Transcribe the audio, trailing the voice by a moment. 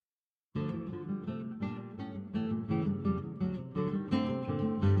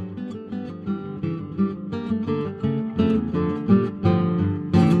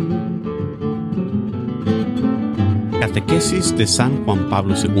Catequesis de San Juan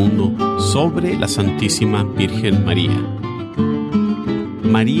Pablo II sobre la Santísima Virgen María.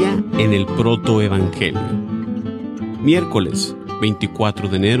 María en el protoevangelio. Miércoles 24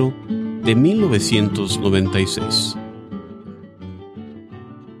 de enero de 1996.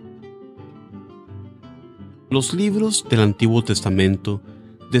 Los libros del Antiguo Testamento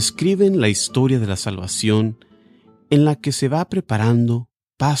describen la historia de la salvación en la que se va preparando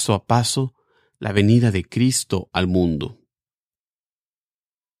paso a paso la venida de Cristo al mundo.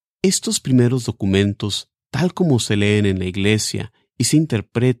 Estos primeros documentos, tal como se leen en la Iglesia y se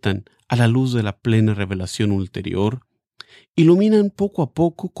interpretan a la luz de la plena revelación ulterior, iluminan poco a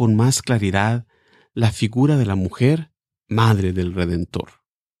poco con más claridad la figura de la mujer, madre del Redentor.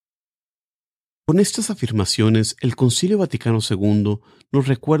 Con estas afirmaciones, el Concilio Vaticano II nos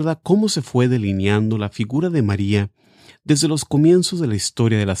recuerda cómo se fue delineando la figura de María desde los comienzos de la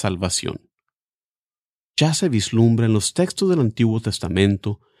historia de la salvación. Ya se vislumbra en los textos del Antiguo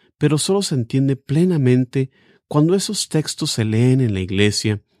Testamento, pero solo se entiende plenamente cuando esos textos se leen en la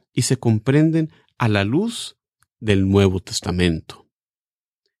Iglesia y se comprenden a la luz del Nuevo Testamento.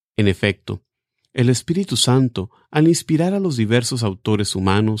 En efecto, el Espíritu Santo, al inspirar a los diversos autores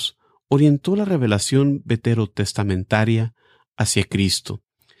humanos, orientó la revelación veterotestamentaria hacia Cristo,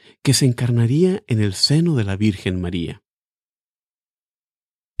 que se encarnaría en el seno de la Virgen María.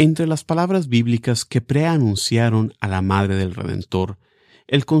 Entre las palabras bíblicas que preanunciaron a la Madre del Redentor,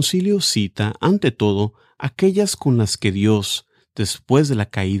 el Concilio cita, ante todo, aquellas con las que Dios, después de la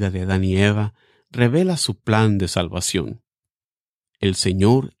caída de Adán y Eva, revela su plan de salvación. El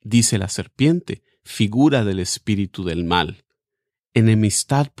Señor, dice la serpiente, figura del espíritu del mal.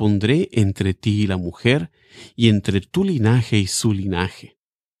 Enemistad pondré entre ti y la mujer, y entre tu linaje y su linaje.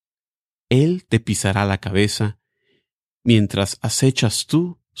 Él te pisará la cabeza, mientras acechas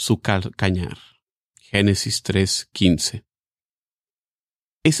tú su calcañar. Génesis 3:15.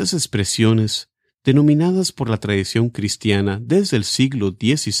 Esas expresiones, denominadas por la tradición cristiana desde el siglo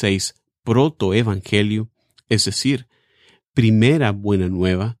XVI protoevangelio, es decir, primera buena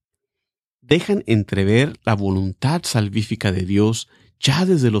nueva, dejan entrever la voluntad salvífica de Dios ya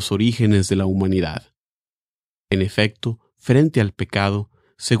desde los orígenes de la humanidad. En efecto, frente al pecado,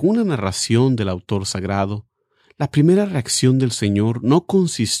 según la narración del autor sagrado, la primera reacción del Señor no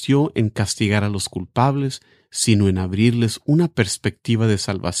consistió en castigar a los culpables, sino en abrirles una perspectiva de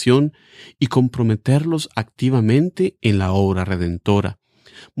salvación y comprometerlos activamente en la obra redentora,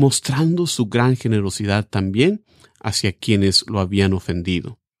 mostrando su gran generosidad también hacia quienes lo habían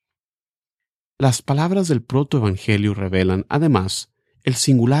ofendido. Las palabras del protoevangelio revelan, además, el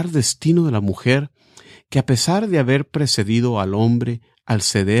singular destino de la mujer que, a pesar de haber precedido al hombre al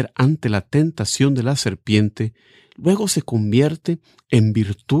ceder ante la tentación de la serpiente, luego se convierte, en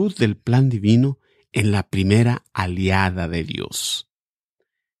virtud del plan divino, en la primera aliada de Dios.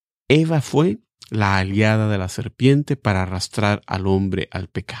 Eva fue la aliada de la serpiente para arrastrar al hombre al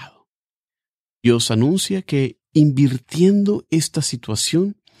pecado. Dios anuncia que, invirtiendo esta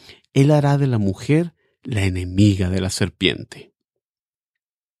situación, Él hará de la mujer la enemiga de la serpiente.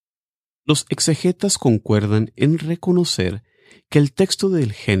 Los exegetas concuerdan en reconocer que el texto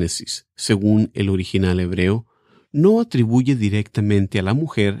del Génesis, según el original hebreo, no atribuye directamente a la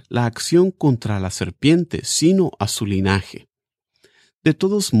mujer la acción contra la serpiente, sino a su linaje. De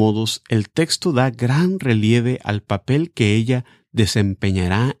todos modos, el texto da gran relieve al papel que ella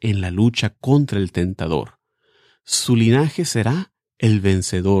desempeñará en la lucha contra el tentador. Su linaje será el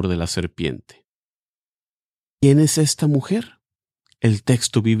vencedor de la serpiente. ¿Quién es esta mujer? El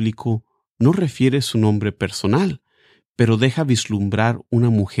texto bíblico no refiere su nombre personal, pero deja vislumbrar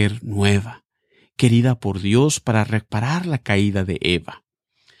una mujer nueva, querida por Dios para reparar la caída de Eva.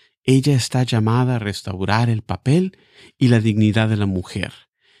 Ella está llamada a restaurar el papel y la dignidad de la mujer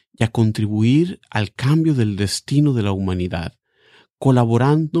y a contribuir al cambio del destino de la humanidad,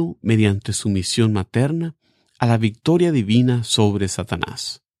 colaborando mediante su misión materna a la victoria divina sobre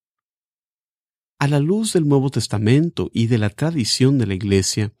Satanás. A la luz del Nuevo Testamento y de la tradición de la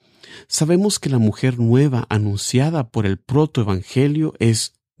Iglesia, sabemos que la mujer nueva anunciada por el protoevangelio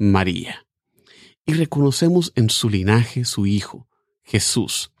es María, y reconocemos en su linaje su Hijo,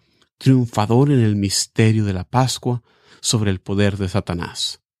 Jesús, triunfador en el misterio de la Pascua sobre el poder de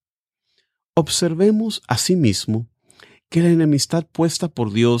Satanás. Observemos asimismo que la enemistad puesta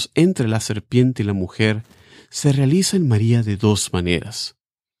por Dios entre la serpiente y la mujer se realiza en María de dos maneras.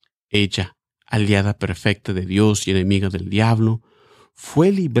 Ella, aliada perfecta de Dios y enemiga del diablo,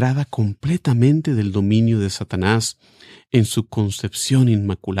 fue librada completamente del dominio de Satanás en su concepción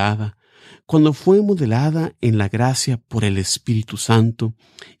inmaculada, cuando fue modelada en la gracia por el Espíritu Santo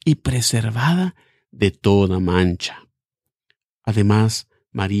y preservada de toda mancha. Además,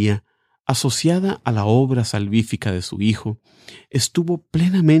 María, asociada a la obra salvífica de su Hijo, estuvo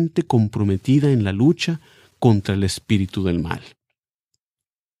plenamente comprometida en la lucha contra el espíritu del mal.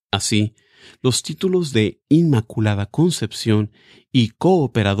 Así, los títulos de Inmaculada Concepción y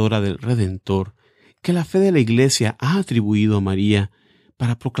Cooperadora del Redentor que la fe de la Iglesia ha atribuido a María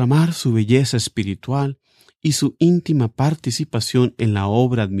para proclamar su belleza espiritual y su íntima participación en la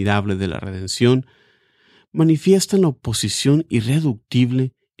obra admirable de la redención, manifiestan la oposición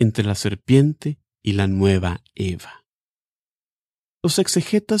irreductible entre la serpiente y la nueva Eva. Los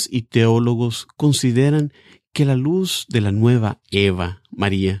exegetas y teólogos consideran que la luz de la nueva Eva,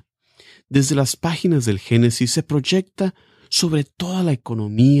 María, desde las páginas del Génesis se proyecta sobre toda la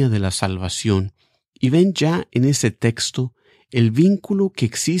economía de la salvación y ven ya en ese texto el vínculo que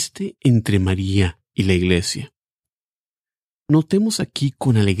existe entre María y la Iglesia. Notemos aquí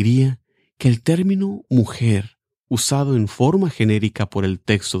con alegría que el término mujer, usado en forma genérica por el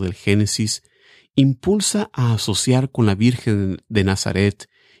texto del Génesis, impulsa a asociar con la Virgen de Nazaret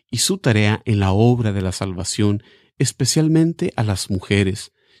y su tarea en la obra de la salvación, especialmente a las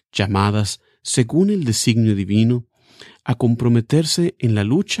mujeres, llamadas, según el designio divino, a comprometerse en la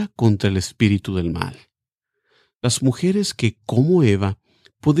lucha contra el espíritu del mal. Las mujeres que, como Eva,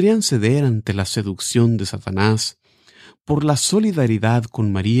 podrían ceder ante la seducción de Satanás, por la solidaridad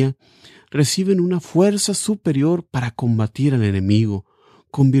con María, reciben una fuerza superior para combatir al enemigo,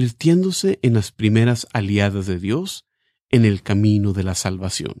 convirtiéndose en las primeras aliadas de Dios en el camino de la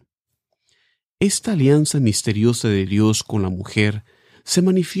salvación. Esta alianza misteriosa de Dios con la mujer se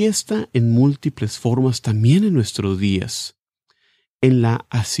manifiesta en múltiples formas también en nuestros días, en la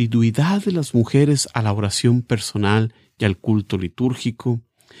asiduidad de las mujeres a la oración personal y al culto litúrgico,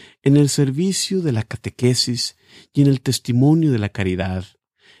 en el servicio de la catequesis y en el testimonio de la caridad,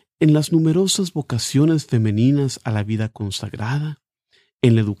 en las numerosas vocaciones femeninas a la vida consagrada,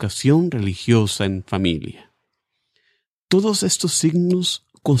 en la educación religiosa en familia. Todos estos signos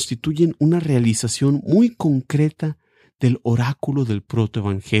constituyen una realización muy concreta del oráculo del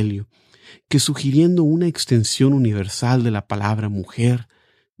protoevangelio, que sugiriendo una extensión universal de la palabra mujer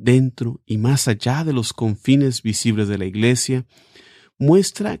dentro y más allá de los confines visibles de la Iglesia,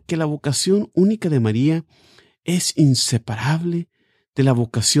 muestra que la vocación única de María es inseparable de la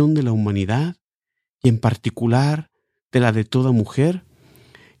vocación de la humanidad y en particular de la de toda mujer,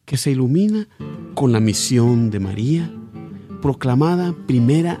 que se ilumina con la misión de María, proclamada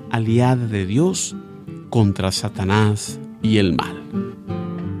primera aliada de Dios contra Satanás y el mal.